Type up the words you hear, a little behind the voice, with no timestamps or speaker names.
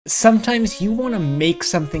Sometimes you want to make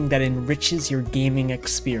something that enriches your gaming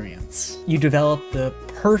experience. You develop the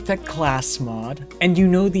perfect class mod, and you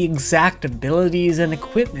know the exact abilities and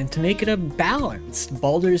equipment to make it a balanced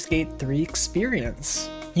Baldur's Gate 3 experience.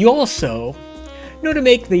 You also know to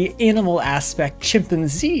make the animal aspect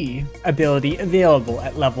chimpanzee ability available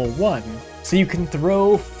at level 1, so you can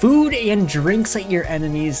throw food and drinks at your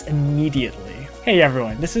enemies immediately. Hey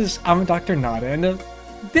everyone, I'm Dr. Nada, and a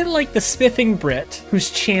bit like the Spiffing Brit,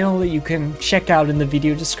 whose channel that you can check out in the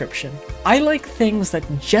video description, I like things that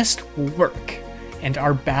just work and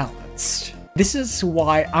are balanced. This is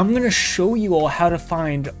why I'm going to show you all how to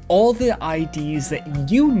find all the IDs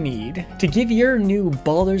that you need to give your new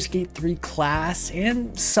Baldur's Gate 3 class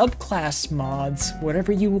and subclass mods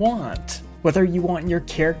whatever you want. Whether you want your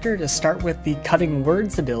character to start with the Cutting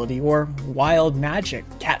Words ability or Wild Magic,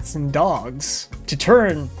 Cats and Dogs, to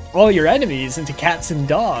turn all your enemies into cats and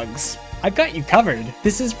dogs, I've got you covered.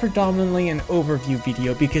 This is predominantly an overview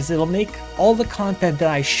video because it'll make all the content that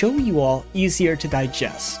I show you all easier to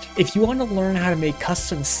digest. If you want to learn how to make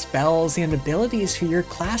custom spells and abilities for your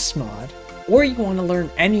class mod, or you want to learn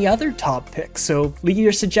any other top picks, so leave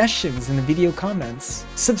your suggestions in the video comments.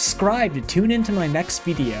 Subscribe to tune into my next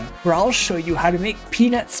video, where I'll show you how to make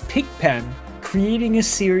Peanut's Pigpen, creating a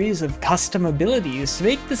series of custom abilities to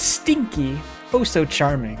make the stinky oh so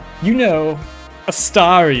charming. You know,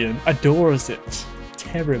 Astarion adores it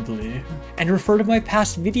terribly. And refer to my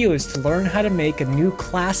past videos to learn how to make a new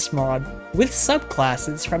class mod with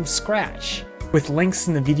subclasses from scratch, with links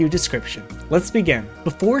in the video description. Let's begin.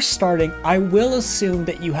 Before starting, I will assume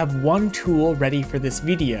that you have one tool ready for this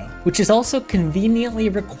video, which is also conveniently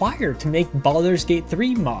required to make Baldur's Gate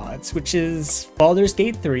 3 mods, which is Baldur's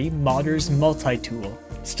Gate 3 Modders Multi-Tool.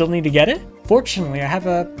 Still need to get it? Fortunately, I have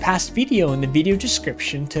a past video in the video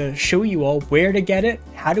description to show you all where to get it,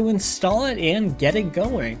 how to install it, and get it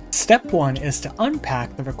going. Step 1 is to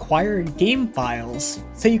unpack the required game files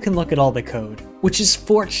so you can look at all the code, which is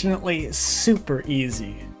fortunately super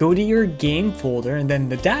easy. Go to your game folder and then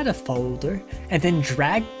the data folder, and then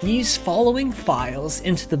drag these following files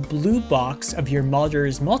into the blue box of your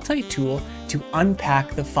Modders Multi-Tool to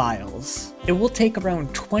unpack the files. It will take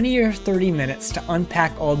around 20 or 30 minutes to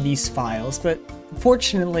unpack all these files, but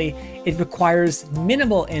fortunately, it requires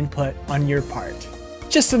minimal input on your part.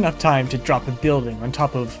 Just enough time to drop a building on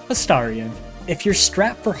top of Astarion. If you're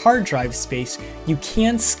strapped for hard drive space, you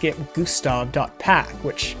can skip gustav.pack,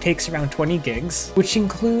 which takes around 20 gigs, which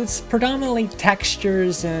includes predominantly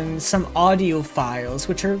textures and some audio files,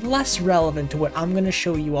 which are less relevant to what I'm going to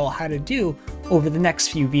show you all how to do over the next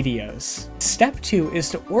few videos. Step 2 is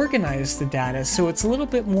to organize the data so it's a little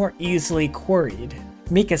bit more easily queried.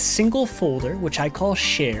 Make a single folder, which I call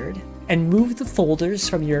shared, and move the folders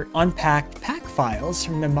from your unpacked pack files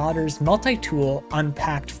from the Modders Multi-Tool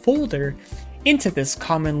unpacked folder into this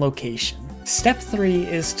common location. Step 3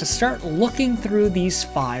 is to start looking through these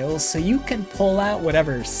files so you can pull out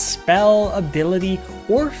whatever spell, ability,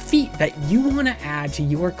 or feat that you want to add to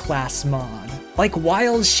your class mod. Like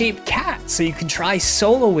Wild Shaped Cat, so you can try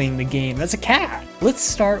soloing the game as a cat. Let's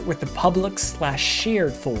start with the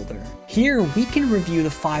public/shared folder. Here we can review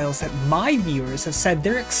the files that my viewers have said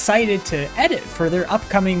they're excited to edit for their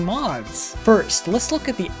upcoming mods. First, let's look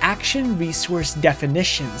at the Action Resource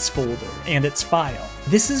Definitions folder and its file.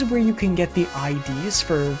 This is where you can get the IDs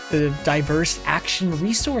for the diverse action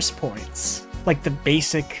resource points, like the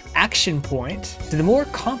basic action point to the more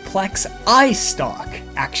complex iStock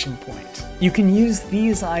action point. You can use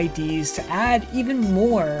these IDs to add even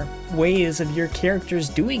more ways of your characters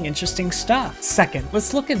doing interesting stuff. Second,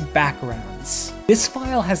 let's look at backgrounds. This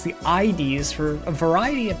file has the IDs for a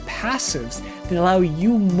variety of passives that allow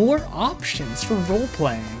you more options for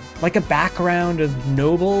role-playing, like a background of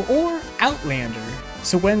Noble or Outlander.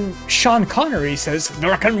 So when Sean Connery says,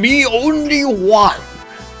 "There can be only one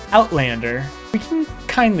Outlander," we can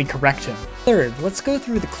kindly correct him. Third, let's go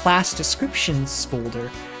through the class descriptions folder,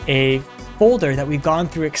 a folder that we've gone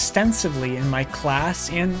through extensively in my class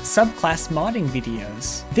and subclass modding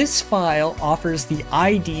videos. This file offers the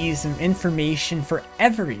IDs and information for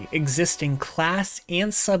every existing class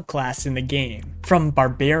and subclass in the game, from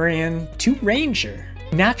Barbarian to Ranger.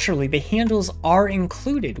 Naturally, the handles are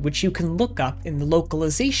included, which you can look up in the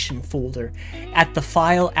localization folder at the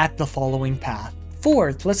file at the following path.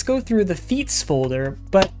 Fourth, let's go through the feats folder,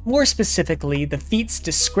 but more specifically, the feats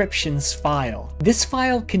descriptions file. This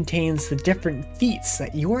file contains the different feats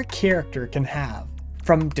that your character can have.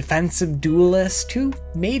 from defensive duelist to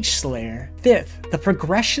mage slayer. 5th, the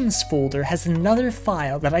progressions folder has another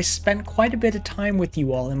file that I spent quite a bit of time with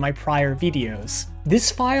you all in my prior videos.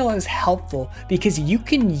 This file is helpful because you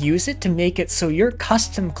can use it to make it so your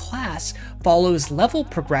custom class follows level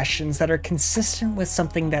progressions that are consistent with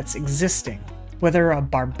something that's existing, whether a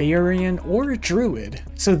barbarian or a druid.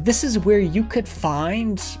 So this is where you could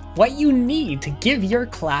find what you need to give your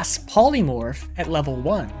class polymorph at level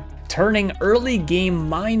 1. Turning early game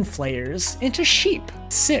mind flayers into sheep.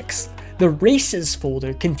 6th, the races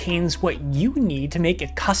folder contains what you need to make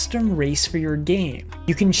a custom race for your game.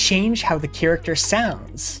 You can change how the character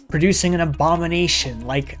sounds, producing an abomination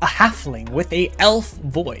like a halfling with a elf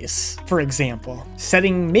voice, for example.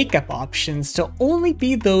 Setting makeup options to only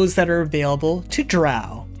be those that are available to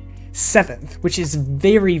drow. 7th, which is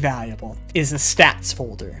very valuable, is a stats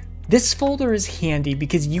folder. This folder is handy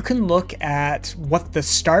because you can look at what the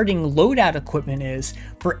starting loadout equipment is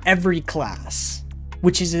for every class,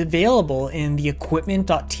 which is available in the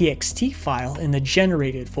equipment.txt file in the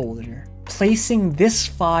generated folder. Placing this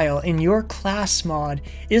file in your class mod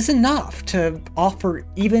is enough to offer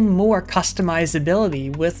even more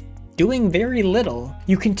customizability with doing very little.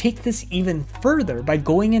 You can take this even further by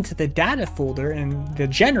going into the data folder in the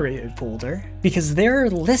generated folder, because there are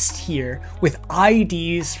lists here with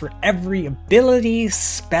IDs for every ability,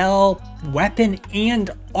 spell, weapon, and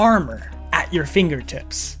armor at your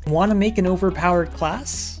fingertips. Want to make an overpowered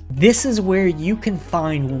class? This is where you can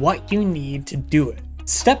find what you need to do it.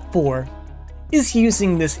 Step 4 is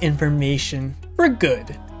using this information for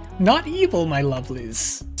good, not evil, my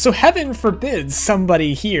lovelies. So heaven forbid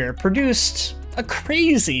somebody here produced a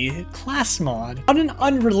crazy class mod. On an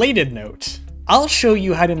unrelated note, I'll show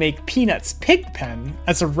you how to make Peanut's Pigpen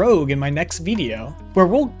as a rogue in my next video, where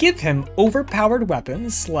we'll give him overpowered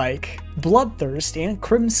weapons like Bloodthirst and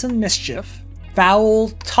Crimson Mischief, foul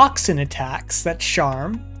toxin attacks that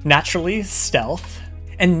charm, naturally stealth,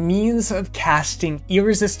 and means of casting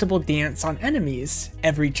irresistible dance on enemies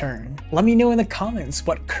every turn. Let me know in the comments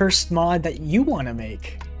what cursed mod that you want to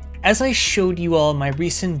make. As I showed you all in my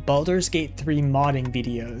recent Baldur's Gate 3 modding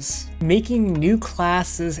videos, making new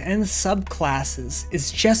classes and subclasses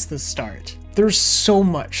is just the start. There's so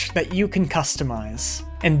much that you can customize,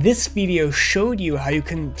 and this video showed you how you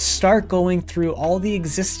can start going through all the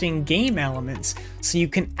existing game elements so you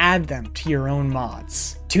can add them to your own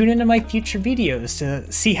mods. Tune into my future videos to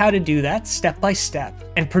see how to do that step by step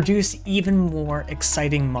and produce even more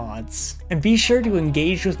exciting mods. And be sure to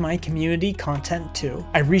engage with my community content too.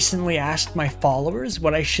 I recently asked my followers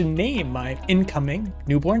what I should name my incoming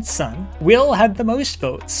newborn son. Will had the most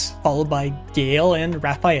votes, followed by Gale and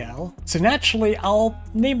Raphael. So naturally, I'll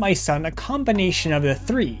name my son a combination of the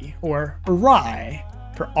three, or Rye,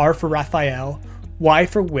 for R for Raphael, Y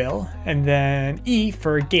for Will, and then E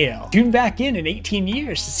for Gale. Tune back in 18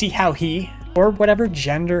 years to see how he, or whatever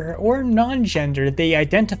gender or non-gender they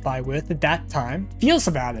identify with at that time, feels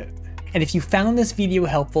about it. And if you found this video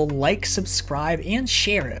helpful, like, subscribe, and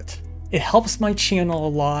share it. It helps my channel a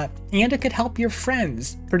lot, and it could help your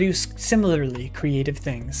friends produce similarly creative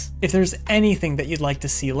things. If there's anything that you'd like to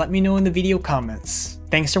see, let me know in the video comments.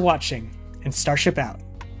 Thanks for watching, and Starship out.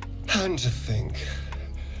 And to think,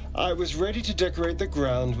 I was ready to decorate the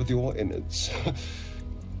ground with your innards.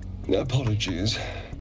 Apologies.